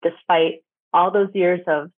despite all those years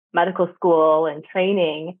of medical school and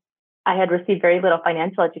training, I had received very little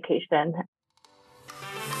financial education.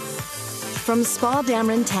 From Spa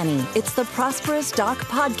Dameron Tenney, it's the Prosperous Doc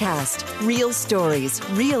Podcast. Real stories,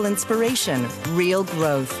 real inspiration, real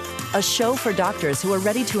growth. A show for doctors who are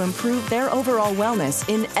ready to improve their overall wellness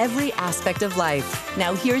in every aspect of life.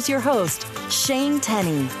 Now here's your host, Shane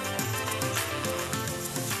Tenney.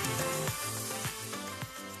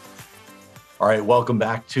 All right, welcome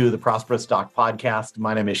back to the Prosperous Doc Podcast.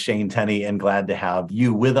 My name is Shane Tenney and glad to have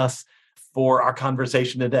you with us for our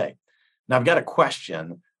conversation today. Now, I've got a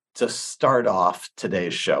question to start off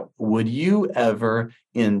today's show. Would you ever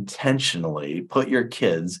intentionally put your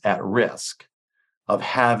kids at risk of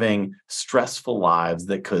having stressful lives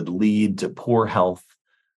that could lead to poor health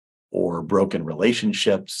or broken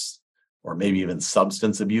relationships or maybe even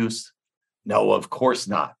substance abuse? No, of course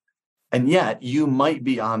not. And yet you might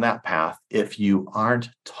be on that path if you aren't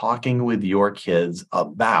talking with your kids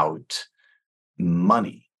about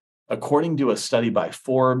money. According to a study by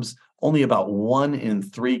Forbes, only about 1 in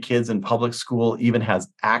 3 kids in public school even has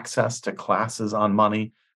access to classes on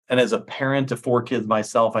money. And as a parent of 4 kids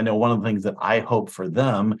myself, I know one of the things that I hope for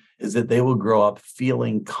them is that they will grow up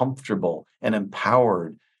feeling comfortable and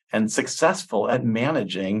empowered and successful at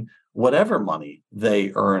managing whatever money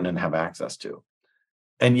they earn and have access to.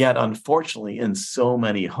 And yet, unfortunately, in so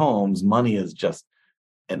many homes, money is just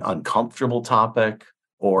an uncomfortable topic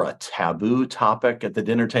or a taboo topic at the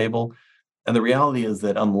dinner table. And the reality is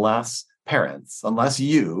that unless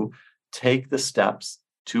you take the steps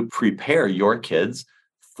to prepare your kids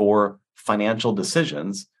for financial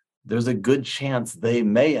decisions, there's a good chance they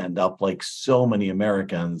may end up like so many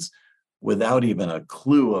Americans without even a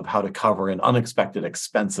clue of how to cover an unexpected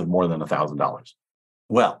expense of more than $1,000.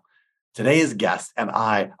 Well, today's guest and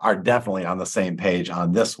I are definitely on the same page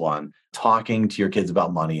on this one, talking to your kids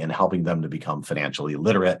about money and helping them to become financially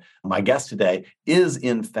literate. My guest today is,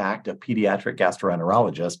 in fact, a pediatric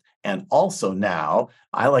gastroenterologist and also now,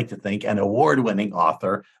 I like to think, an award-winning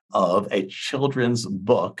author of a children's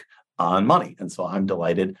book on money. And so I'm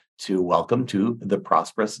delighted to welcome to the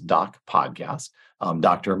Prosperous Doc Podcast,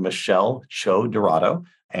 Dr. Michele Cho-Dorado,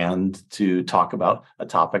 and to talk about a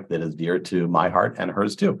topic that is dear to my heart and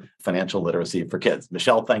hers too, financial literacy for kids.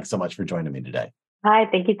 Michele, thanks so much for joining me today. Hi,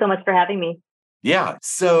 thank you so much for having me. Yeah,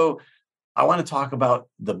 so I want to talk about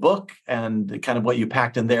the book and kind of what you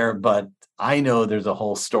packed in there, but I know there's a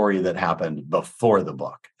whole story that happened before the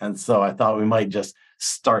book. And so I thought we might just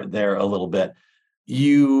start there a little bit.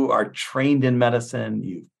 You are trained in medicine,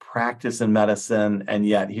 you've practiced in medicine, and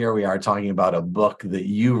yet here we are talking about a book that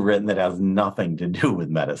you've written that has nothing to do with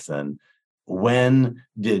medicine. When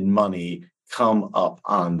did money come up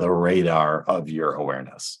on the radar of your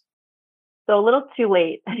awareness? So a little too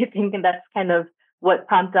late, I think, and that's kind of what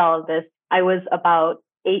prompted all of this. I was about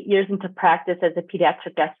 8 years into practice as a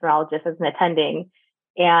pediatric gastroenterologist as an attending,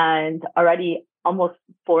 and already almost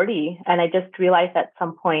 40. And I just realized at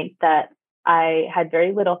some point that I had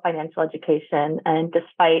very little financial education. And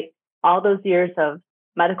despite all those years of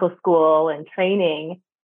medical school and training,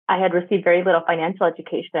 I had received very little financial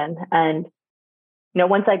education. And,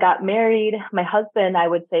 once I got married, my husband, I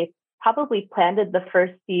would say, probably planted the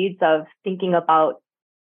first seeds of thinking about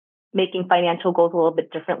making financial goals a little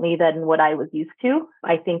bit differently than what I was used to.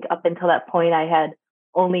 I think up until that point, I had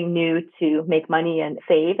only knew to make money and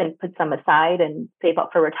save and put some aside and save up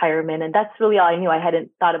for retirement. And that's really all I knew. I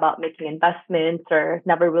hadn't thought about making investments or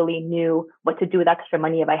never really knew what to do with extra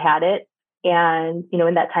money if I had it. And,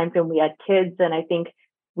 in that time frame, we had kids. And I think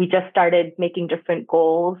we just started making different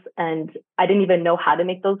goals. And I didn't even know how to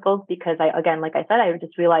make those goals because like I said, I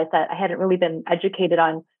just realized that I hadn't really been educated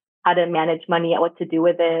on how to manage money and what to do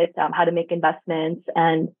with it, how to make investments.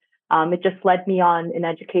 And it just led me on an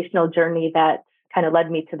educational journey that kind of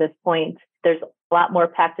led me to this point. There's a lot more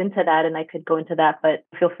packed into that, and I could go into that, but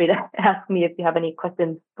feel free to ask me if you have any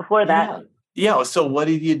questions before that. Yeah. So what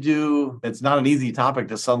did you do? It's not an easy topic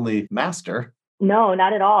to suddenly master. No,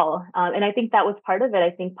 not at all. And I think that was part of it. I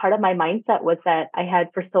think part of my mindset was that I had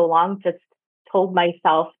for so long just told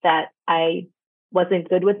myself that I wasn't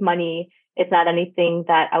good with money. It's not anything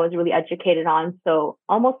that I was really educated on. So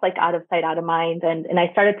almost like out of sight, out of mind. And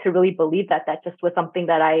I started to really believe that just was something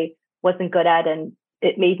that I wasn't good at, and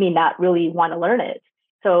it made me not really want to learn it.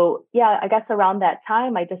 So yeah, I guess around that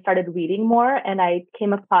time, I just started reading more, and I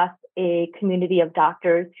came across a community of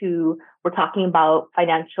doctors who were talking about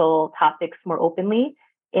financial topics more openly.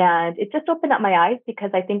 And it just opened up my eyes because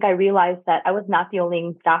I think I realized that I was not the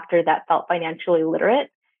only doctor that felt financially literate.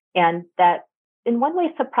 And that in one way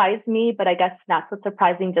surprised me, but I guess not so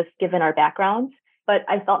surprising just given our backgrounds. but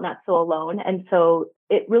I felt not so alone. And so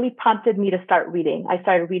it really prompted me to start reading. I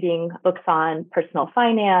started reading books on personal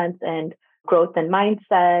finance and growth and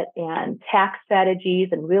mindset and tax strategies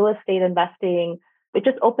and real estate investing. It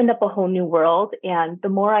just opened up a whole new world. And the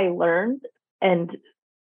more I learned and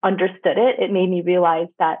understood it, it made me realize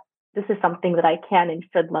that this is something that I can and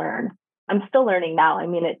should learn. I'm still learning now. I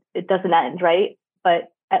mean, it doesn't end, right? But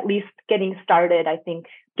at least getting started, I think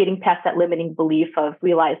getting past that limiting belief of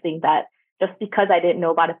realizing that just because I didn't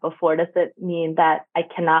know about it before doesn't mean that I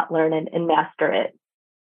cannot learn and master it.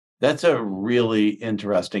 That's a really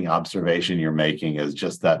interesting observation you're making, is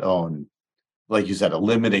just that own, like you said, a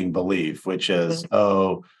limiting belief, which is,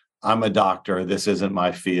 oh, I'm a doctor, this isn't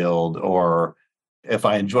my field, or if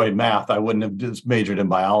I enjoyed math, I wouldn't have just majored in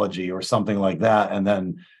biology or something like that. And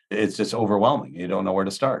then it's just overwhelming. You don't know where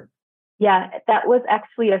to start. Yeah, that was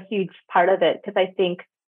actually a huge part of it, because I think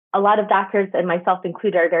a lot of doctors, and myself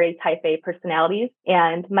included, are very type A personalities,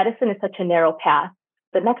 and medicine is such a narrow path.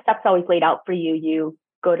 The next step's always laid out for you. You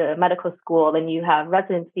go to medical school, then you have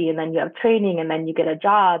residency, and then you have training, and then you get a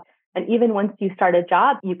job. And even once you start a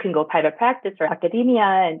job, you can go private practice or academia,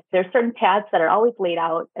 and there's certain paths that are always laid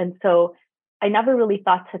out. And so I never really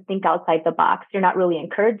thought to think outside the box. You're not really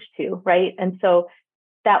encouraged to, right? And so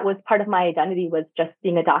that was part of my identity, was just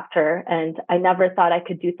being a doctor. And I never thought I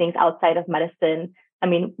could do things outside of medicine. I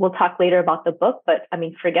mean, we'll talk later about the book, but I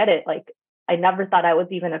mean, forget it. Like, I never thought I was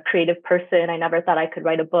even a creative person. I never thought I could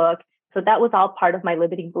write a book. So that was all part of my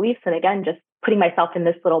limiting beliefs. And again, just putting myself in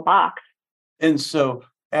this little box. And so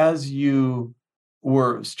as you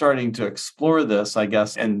were starting to explore this, I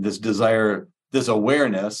guess, and this desire, this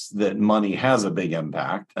awareness that money has a big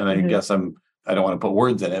impact, and I guess I don't want to put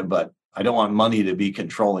words in it, but I don't want money to be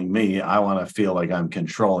controlling me. I want to feel like I'm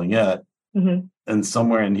controlling it. And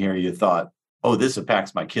somewhere in here you thought, oh, this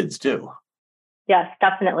impacts my kids too. Yes,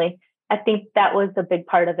 definitely. I think that was a big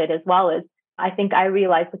part of it, as well as I think I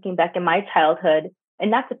realized, looking back in my childhood,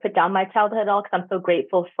 and not to put down my childhood at all, because I'm so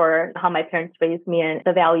grateful for how my parents raised me and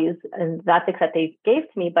the values and the ethics that they gave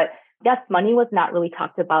to me. But yes, money was not really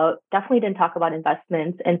talked about, definitely didn't talk about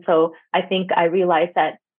investments. And so I think I realized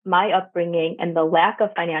that my upbringing and the lack of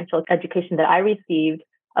financial education that I received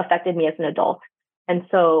affected me as an adult. And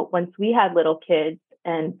so once we had little kids,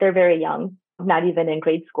 and they're very young, not even in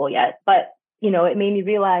grade school yet, but it made me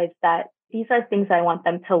realize that these are things I want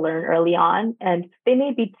them to learn early on. And they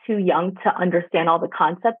may be too young to understand all the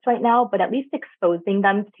concepts right now, but at least exposing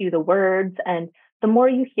them to the words. And the more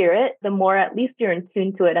you hear it, the more at least you're in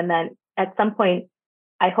tune to it. And then at some point,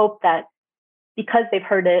 I hope that because they've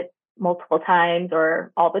heard it multiple times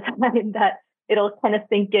or all the time, that it'll kind of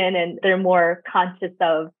sink in and they're more conscious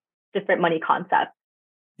of different money concepts.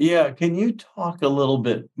 Yeah. Can you talk a little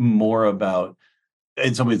bit more about,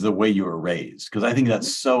 in some ways, the way you were raised? Because I think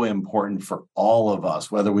that's so important for all of us,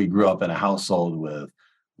 whether we grew up in a household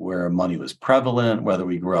where money was prevalent, whether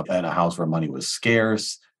we grew up in a house where money was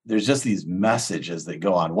scarce. There's just these messages that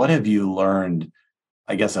go on. What have you learned,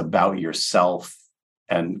 I guess, about yourself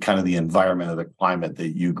and kind of the environment or the climate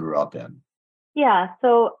that you grew up in? Yeah.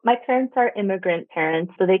 So my parents are immigrant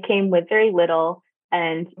parents. So they came with very little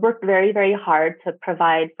and worked very, very hard to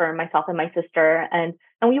provide for myself and my sister. And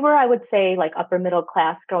we were, I would say, like upper middle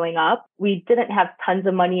class growing up. We didn't have tons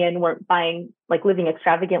of money and weren't living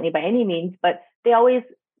extravagantly by any means, but they always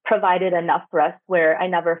provided enough for us where I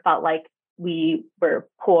never felt like we were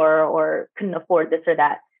poor or couldn't afford this or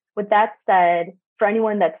that. With that said, for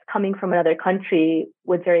anyone that's coming from another country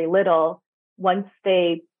with very little, once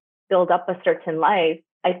they build up a certain life,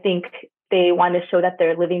 I think they want to show that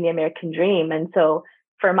they're living the American dream. And so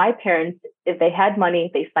for my parents, if they had money,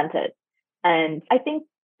 they spent it. And I think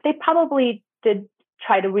they probably did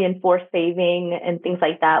try to reinforce saving and things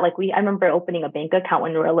like that. I remember opening a bank account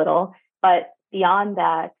when we were little, but beyond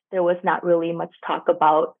that, there was not really much talk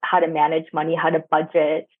about how to manage money, how to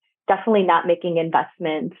budget, definitely not making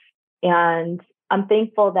investments. And I'm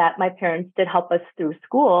thankful that my parents did help us through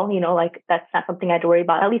school. That's not something I had to worry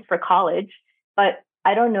about, at least for college. But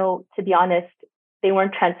I don't know, to be honest, they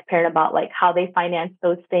weren't transparent about how they financed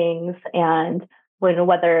those things and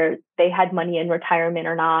whether they had money in retirement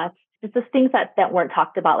or not. It's just things that weren't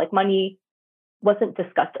talked about. Money wasn't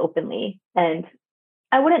discussed openly. And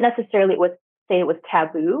I wouldn't necessarily say it was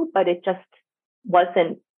taboo, but it just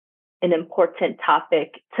wasn't an important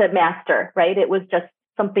topic to master, right? It was just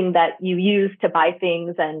something that you used to buy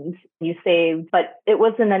things and you saved, but it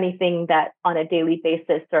wasn't anything that on a daily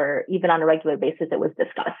basis or even on a regular basis it was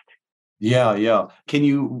discussed. Yeah, yeah. Can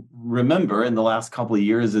you remember in the last couple of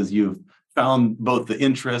years, as you've found both the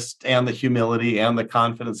interest and the humility and the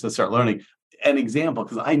confidence to start learning, an example,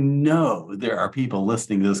 because I know there are people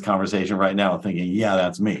listening to this conversation right now thinking, yeah,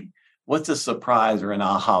 that's me. What's a surprise or an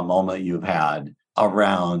aha moment you've had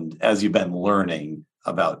around as you've been learning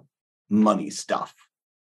about money stuff?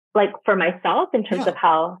 Like for myself, in terms Yeah. of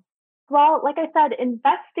how, well, like I said,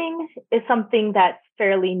 investing is something that's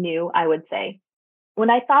fairly new, I would say. When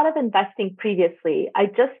I thought of investing previously, I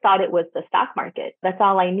just thought it was the stock market. That's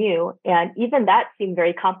all I knew. And even that seemed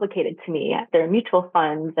very complicated to me. There are mutual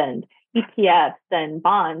funds and ETFs and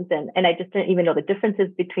bonds, and I just didn't even know the differences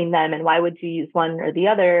between them and why would you use one or the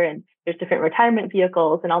other. And there's different retirement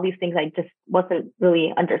vehicles and all these things I just wasn't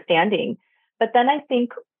really understanding. But then I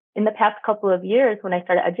think in the past couple of years, when I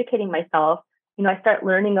started educating myself, I start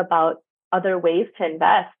learning about other ways to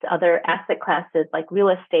invest, other asset classes like real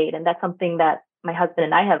estate. And that's something that my husband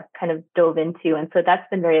and I have kind of dove into. And so that's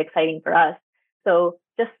been very exciting for us. So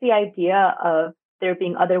just the idea of there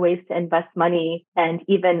being other ways to invest money, and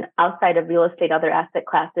even outside of real estate, other asset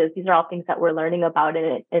classes, these are all things that we're learning about.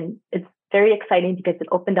 And it's very exciting because it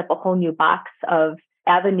opened up a whole new box of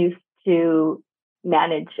avenues to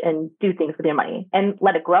manage and do things with your money and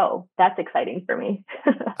let it grow. That's exciting for me.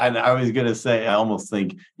 And I was going to say, I almost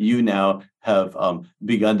think you now have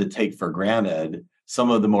begun to take for granted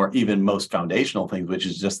some of the more, even most foundational things, which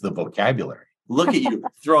is just the vocabulary. Look at you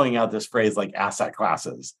throwing out this phrase like asset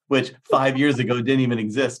classes, which 5 years ago didn't even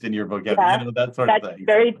exist in your vocabulary, that sort of thing. That's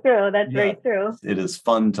very true. That's very true. It is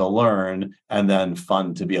fun to learn and then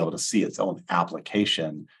fun to be able to see its own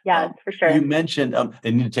application. Yeah, for sure. You mentioned, I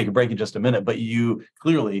need to take a break in just a minute, but you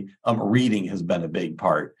clearly, reading has been a big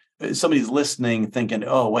part. Somebody's listening thinking,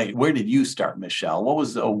 oh, wait, where did you start, Michele? What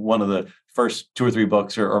was one of the first 2 or 3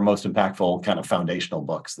 books or most impactful kind of foundational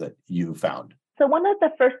books that you found? So one of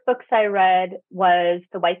the first books I read was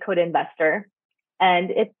The White Coat Investor. And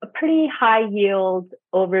it's a pretty high yield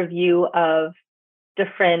overview of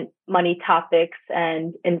different money topics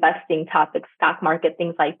and investing topics, stock market,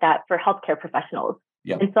 things like that for healthcare professionals.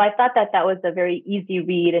 Yeah. And so I thought that was a very easy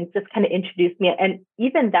read and just kind of introduced me. And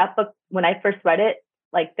even that book, when I first read it,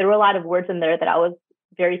 like there were a lot of words in there that I was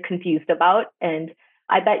very confused about. And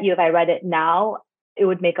I bet you if I read it now, it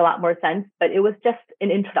would make a lot more sense. But it was just an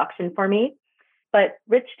introduction for me. But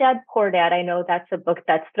Rich Dad, Poor Dad, I know that's a book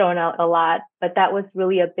that's thrown out a lot, but that was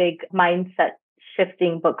really a big mindset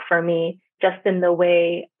shifting book for me, just in the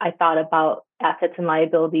way I thought about assets and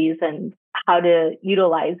liabilities and how to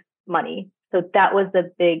utilize money. So that was a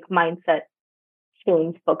big mindset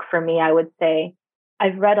change book for me, I would say.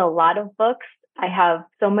 I've read a lot of books. I have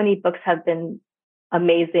so many books have been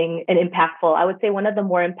amazing and impactful. I would say one of the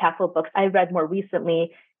more impactful books I read more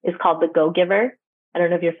recently is called The Go-Giver. I don't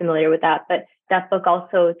know if you're familiar with that, but that book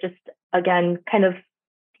also just, again, kind of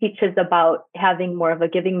teaches about having more of a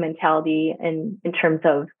giving mentality in terms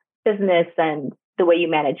of business and the way you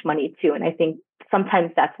manage money too. And I think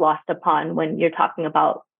sometimes that's lost upon when you're talking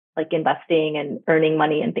about like investing and earning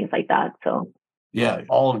money and things like that. So yeah,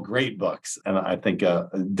 all great books. And I think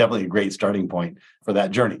definitely a great starting point for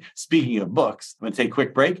that journey. Speaking of books, I'm going to take a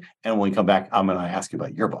quick break. And when we come back, I'm going to ask you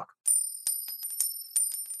about your book.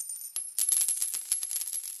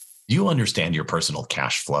 Do you understand your personal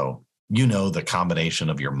cash flow? You know the combination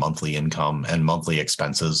of your monthly income and monthly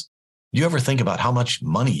expenses. Do you ever think about how much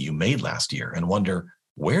money you made last year and wonder,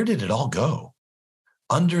 where did it all go?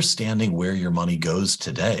 Understanding where your money goes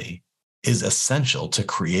today is essential to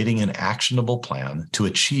creating an actionable plan to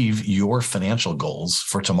achieve your financial goals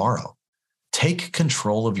for tomorrow. Take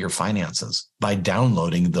control of your finances by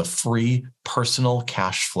downloading the free personal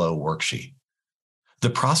cash flow worksheet. The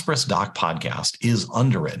Prosperous Doc podcast is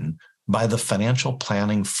underwritten by the financial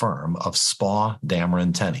planning firm of Spa,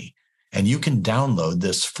 Dameron, Tenney, and you can download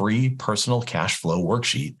this free personal cash flow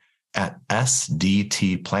worksheet at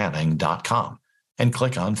sdtplanning.com and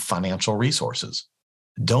click on Financial Resources.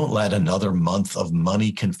 Don't let another month of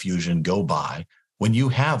money confusion go by when you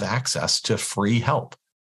have access to free help.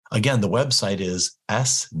 Again, the website is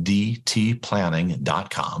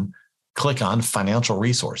sdtplanning.com. Click on Financial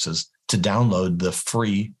Resources to download the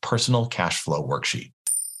free personal cash flow worksheet.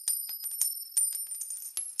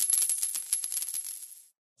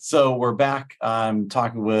 So we're back. I'm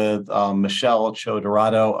talking with Michele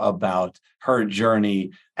Cho-Dorado about her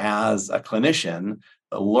journey as a clinician,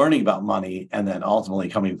 learning about money, and then ultimately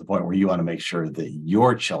coming to the point where you want to make sure that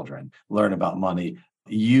your children learn about money.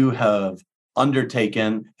 You have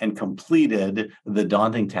undertaken and completed the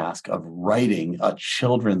daunting task of writing a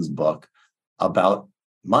children's book about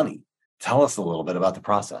money. Tell us a little bit about the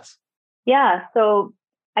process. Yeah, so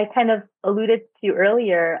I kind of alluded to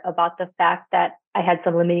earlier about the fact that I had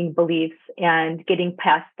some limiting beliefs, and getting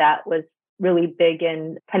past that was really big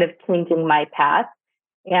in kind of changing my path.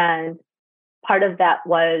 And part of that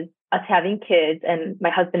was us having kids and my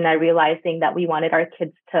husband and I realizing that we wanted our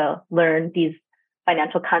kids to learn these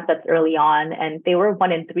financial concepts early on. And they were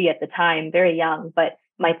 1 and 3 at the time, very young. But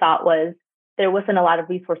my thought was there wasn't a lot of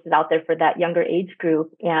resources out there for that younger age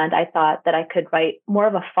group. And I thought that I could write more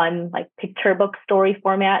of a fun, like picture book story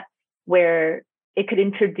format where it could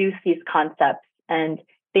introduce these concepts, and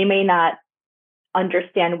they may not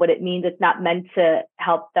understand what it means. It's not meant to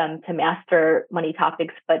help them to master money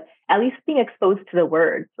topics, but at least being exposed to the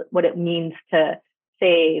words, what it means to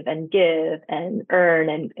save and give and earn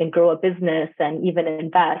and grow a business and even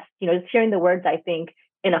invest. Just hearing the words, I think,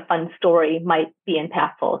 in a fun story might be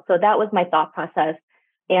impactful. So that was my thought process.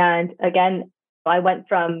 And again, I went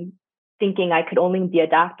from thinking I could only be a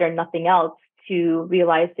doctor and nothing else to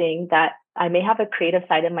realizing that I may have a creative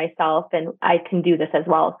side in myself and I can do this as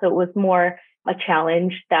well. So it was more a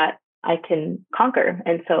challenge that I can conquer.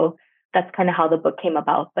 And so that's kind of how the book came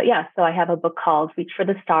about. But yeah, so I have a book called Reach for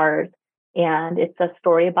the Stars. And it's a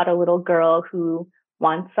story about a little girl who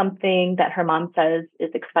wants something that her mom says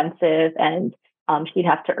is expensive, and she'd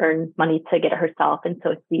have to earn money to get it herself. And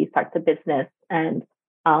so she starts a business and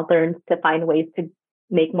learns to find ways to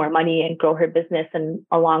make more money and grow her business. And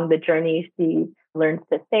along the journey, she learns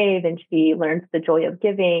to save and she learns the joy of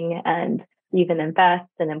giving and even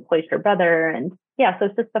invests and employs her brother. And yeah, so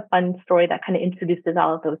it's just a fun story that kind of introduces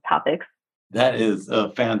all of those topics. That is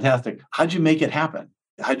fantastic. How'd you make it happen?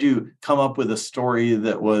 How'd you come up with a story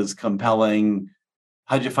that was compelling?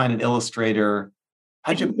 How'd you find an illustrator?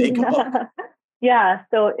 How'd you make a book? Yeah,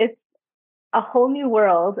 so it's a whole new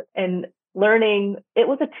world, and learning, it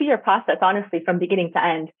was a 2-year process, honestly, from beginning to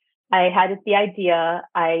end. I had the idea,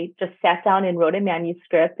 I just sat down and wrote a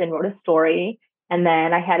manuscript and wrote a story, and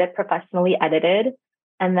then I had it professionally edited,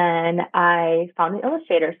 and then I found an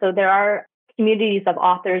illustrator. So there are communities of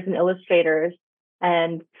authors and illustrators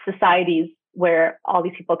and societies where all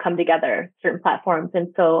these people come together, certain platforms.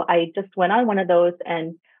 And so I just went on one of those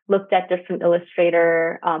and looked at different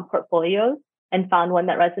illustrator portfolios and found one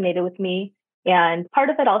that resonated with me. And part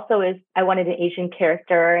of it also is I wanted an Asian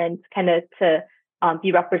character and kind of to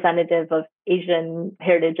be representative of Asian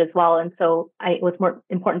heritage as well. And so it was more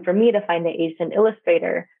important for me to find an Asian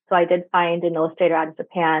illustrator. So I did find an illustrator out of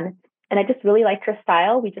Japan, and I just really liked her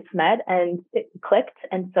style. We just met and it clicked.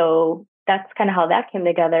 And so that's kind of how that came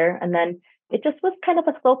together. And then it just was kind of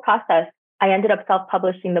a slow process. I ended up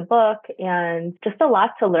self-publishing the book, and just a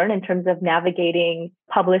lot to learn in terms of navigating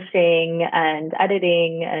publishing and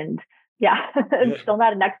editing. And yeah, I'm still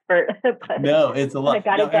not an expert. But no, it's a lot.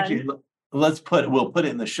 Got no, it done. actually, we'll put it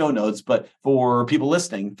in the show notes, but for people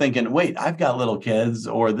listening thinking, wait, I've got little kids,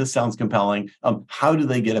 or this sounds compelling. How do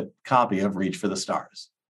they get a copy of Reach for the Stars?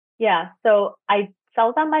 Yeah, so I sell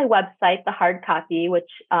it on my website, the hard copy, which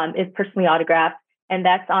is personally autographed. And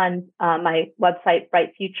that's on my website,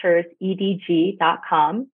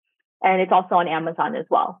 brightfuturesedg.com. And it's also on Amazon as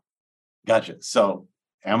well. Gotcha. So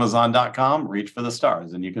Amazon.com, Reach for the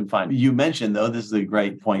Stars, and you can find it. You mentioned, though, this is a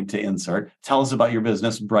great point to insert. Tell us about your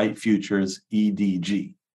business, Bright Futures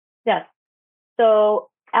EDG. Yes. So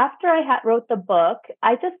after I wrote the book,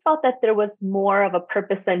 I just felt that there was more of a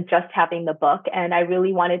purpose than just having the book. And I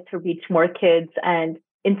really wanted to reach more kids and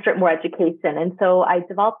insert more education. And so I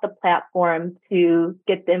developed the platform to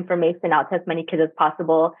get the information out to as many kids as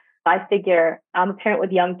possible. I figure I'm a parent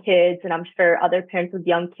with young kids, and I'm sure other parents with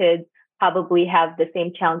young kids probably have the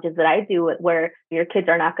same challenges that I do, where your kids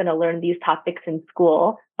are not going to learn these topics in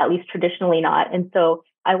school, at least traditionally not. And so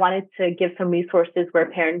I wanted to give some resources where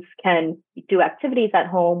parents can do activities at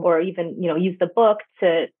home, or even, use the book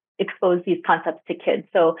to expose these concepts to kids.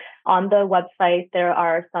 So on the website, there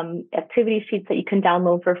are some activity sheets that you can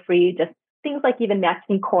download for free, just things like even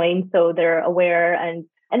matching coins, so they're aware. And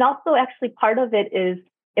also actually part of it is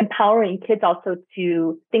empowering kids also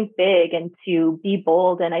to think big and to be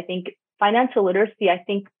bold. And I think financial literacy, I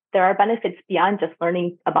think there are benefits beyond just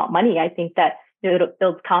learning about money. I think that it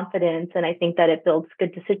builds confidence, and I think that it builds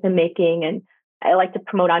good decision making. And I like to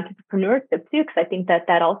promote entrepreneurship too, because I think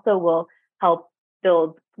that also will help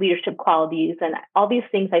build leadership qualities. And all these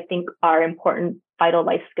things I think are important, vital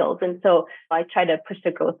life skills. And so I try to push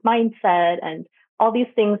the growth mindset and all these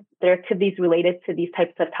things. There are activities related to these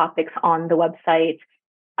types of topics on the website.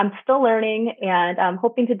 I'm still learning, and I'm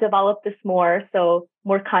hoping to develop this more. So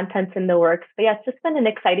more content's in the works. But yeah, it's just been an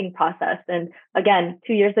exciting process. And again,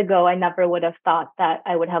 2 years ago, I never would have thought that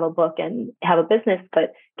I would have a book and have a business.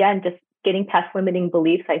 But again, just getting past limiting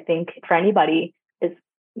beliefs, I think for anybody is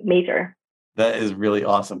major. That is really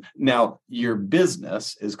awesome. Now, your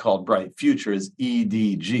business is called Bright Futures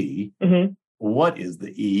EDG. Mm-hmm. What is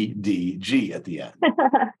the EDG at the end?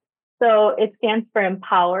 So it stands for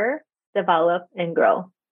empower, develop, and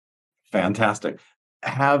grow. Fantastic.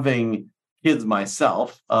 Having kids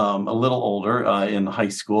myself, a little older in high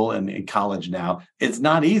school and in college now, it's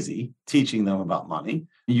not easy teaching them about money.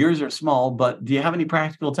 Yours are small, but do you have any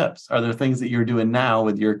practical tips? Are there things that you're doing now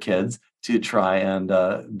with your kids to try and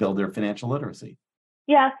build their financial literacy?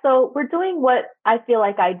 Yeah, so we're doing what I feel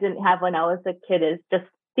like I didn't have when I was a kid is just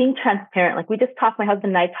being transparent. Like we just talk, my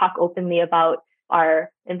husband and I talk openly about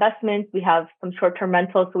our investments. We have some short-term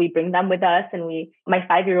rentals, so we bring them with us. And my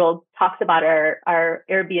 5-year-old talks about our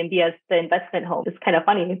Airbnb as the investment home. It's kind of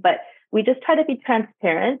funny, but we just try to be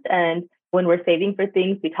transparent. And when we're saving for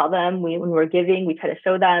things, we tell them. When we're giving, we try to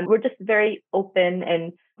show them. We're just very open,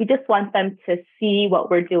 and we just want them to see what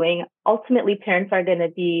we're doing. Ultimately, parents are going to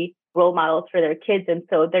be role models for their kids. And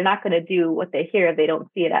so they're not going to do what they hear if they don't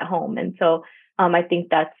see it at home. And so I think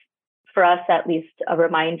that's, for us at least, a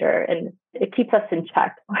reminder, and it keeps us in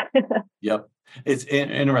check. Yep. It's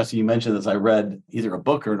interesting you mentioned this. I read either a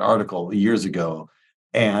book or an article years ago,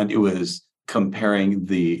 and it was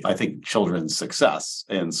comparing I think children's success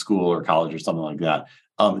in school or college or something like that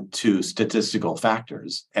to statistical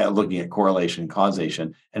factors, looking at correlation and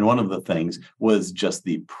causation. And one of the things was just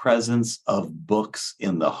the presence of books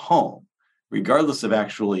in the home, regardless of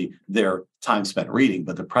actually their time spent reading,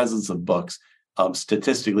 but the presence of books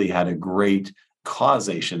statistically had a great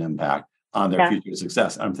causation impact on their future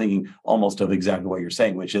success. And I'm thinking almost of exactly what you're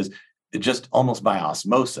saying, which is just almost by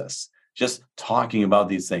osmosis, just talking about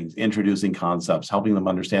these things, introducing concepts, helping them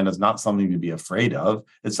understand it's not something to be afraid of.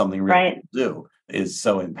 It's something real people do, is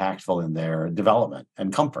so impactful in their development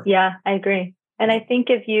and comfort. Yeah, I agree. And I think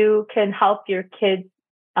if you can help your kids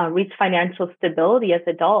reach financial stability as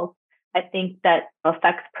adults, I think that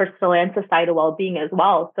affects personal and societal well-being as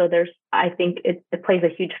well. So I think it plays a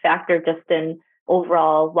huge factor just in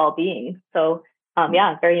overall well-being. So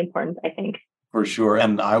very important, I think. For sure.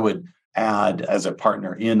 And I would add, as a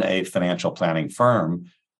partner in a financial planning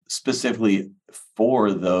firm, specifically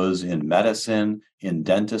for those in medicine, in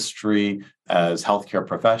dentistry, as healthcare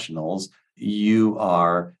professionals, you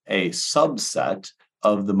are a subset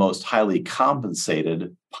of the most highly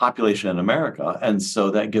compensated population in America. And so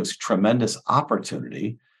that gives tremendous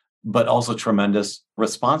opportunity, but also tremendous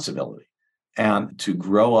responsibility. And to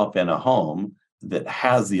grow up in a home that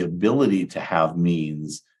has the ability to have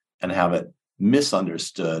means and have it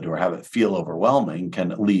misunderstood or have it feel overwhelming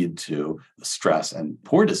can lead to stress and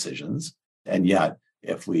poor decisions. And yet,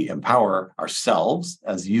 if we empower ourselves,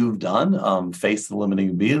 as you've done, face the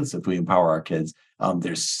limiting beliefs, if we empower our kids,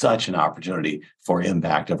 there's such an opportunity for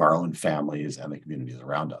impact of our own families and the communities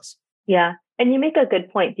around us. Yeah. And you make a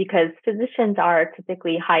good point, because physicians are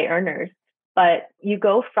typically high earners, but you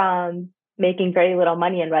go from making very little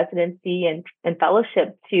money in residency and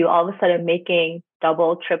fellowship to all of a sudden making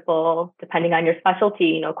double, triple, depending on your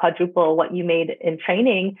specialty, quadruple what you made in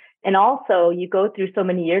training. And also you go through so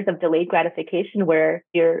many years of delayed gratification where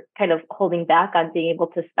you're kind of holding back on being able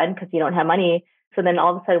to spend because you don't have money. So then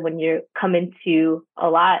all of a sudden when you come into a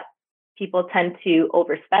lot, people tend to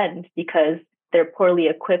overspend because they're poorly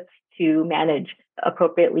equipped to manage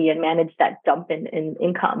appropriately and manage that jump in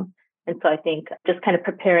income. And so I think just kind of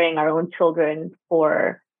preparing our own children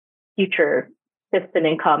for future shifts in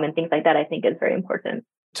income and things like that, I think is very important.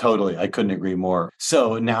 Totally. I couldn't agree more.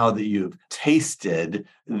 So now that you've tasted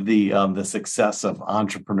the success of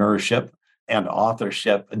entrepreneurship and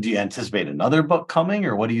authorship, do you anticipate another book coming,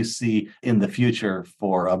 or what do you see in the future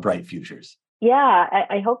for Bright Futures? Yeah,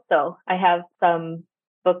 I hope so. I have some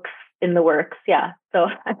books in the works. Yeah. So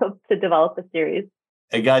I hope to develop a series.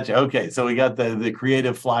 I gotcha. Okay. So we got the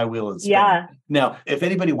creative flywheel is spinning. Yeah. Now, if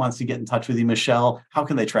anybody wants to get in touch with you, Michele, how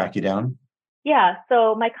can they track you down? Yeah.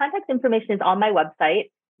 So my contact information is on my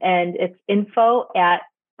website, and it's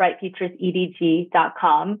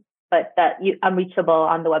info@brightfuturesedg.com. But I'm reachable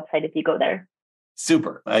on the website if you go there.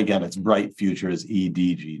 Super. Again, it's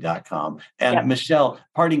brightfuturesedg.com. And Yep. Michele,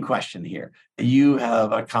 parting question here. You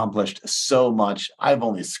have accomplished so much. I've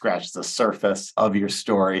only scratched the surface of your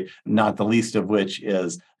story, not the least of which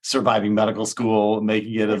is surviving medical school,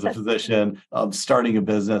 making it as a physician, starting a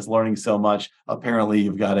business, learning so much. Apparently,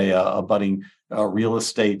 you've got a budding real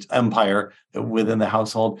estate empire within the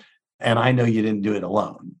household. And I know you didn't do it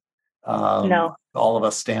alone. No. All of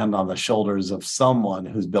us stand on the shoulders of someone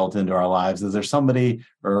who's built into our lives. Is there somebody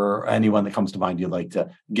or anyone that comes to mind you'd like to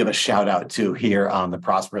give a shout out to here on the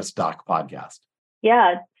Prosperous Doc podcast?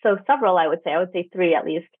 Yeah. So several, I would say 3 at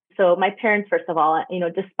least. So my parents, first of all,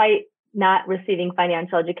 despite not receiving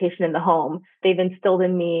financial education in the home, they've instilled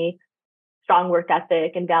in me strong work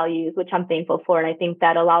ethic and values, which I'm thankful for. And I think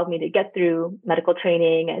that allowed me to get through medical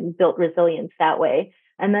training and built resilience that way.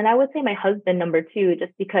 And then I would say my husband, number 2,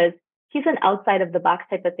 just because he's an outside of the box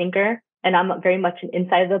type of thinker, and I'm very much an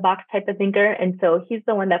inside of the box type of thinker. And so he's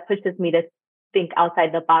the one that pushes me to think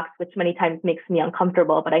outside the box, which many times makes me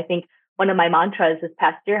uncomfortable. But I think one of my mantras this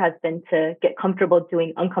past year has been to get comfortable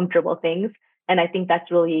doing uncomfortable things. And I think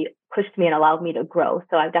that's really pushed me and allowed me to grow.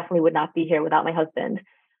 So I definitely would not be here without my husband.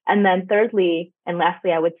 And then thirdly, and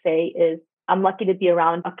lastly, I would say is I'm lucky to be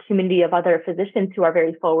around a community of other physicians who are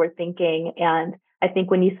very forward thinking. And I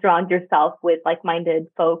think when you surround yourself with like-minded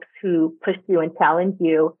folks who push you and challenge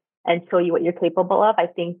you and show you what you're capable of, I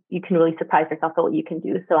think you can really surprise yourself at what you can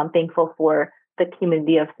do. So I'm thankful for the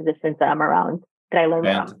community of physicians that I'm around, that I learn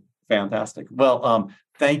from. Fantastic. Well,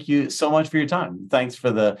 thank you so much for your time. Thanks for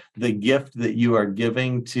the gift that you are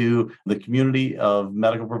giving to the community of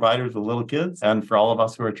medical providers with little kids, and for all of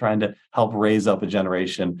us who are trying to help raise up a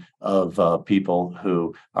generation of people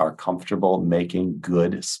who are comfortable making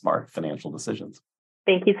good, smart financial decisions.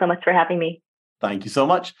 Thank you so much for having me. Thank you so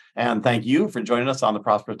much. And thank you for joining us on the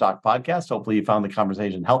Prosperous Doc podcast. Hopefully you found the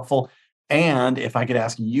conversation helpful. And if I could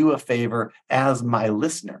ask you a favor as my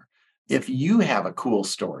listener, if you have a cool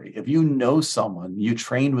story, if you know someone, you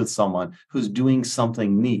trained with someone who's doing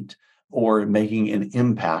something neat or making an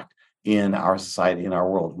impact in our society, in our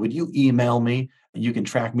world, would you email me? You can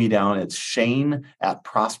track me down. It's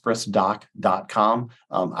shane@prosperousdoc.com.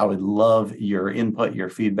 I would love your input, your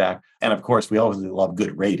feedback. And of course, we always love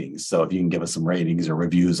good ratings. So if you can give us some ratings or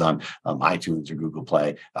reviews on iTunes or Google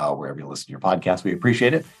Play, wherever you listen to your podcast, we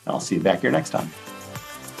appreciate it. And I'll see you back here next time.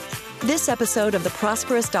 This episode of the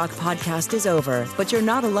Prosperous Doc podcast is over, but you're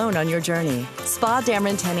not alone on your journey. Spa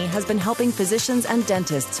Dameron Tenney has been helping physicians and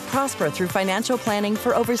dentists prosper through financial planning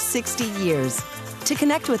for over 60 years. To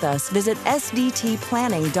connect with us, visit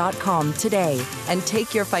sdtplanning.com today and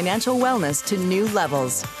take your financial wellness to new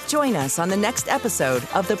levels. Join us on the next episode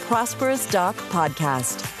of the Prosperous Doc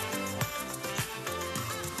podcast.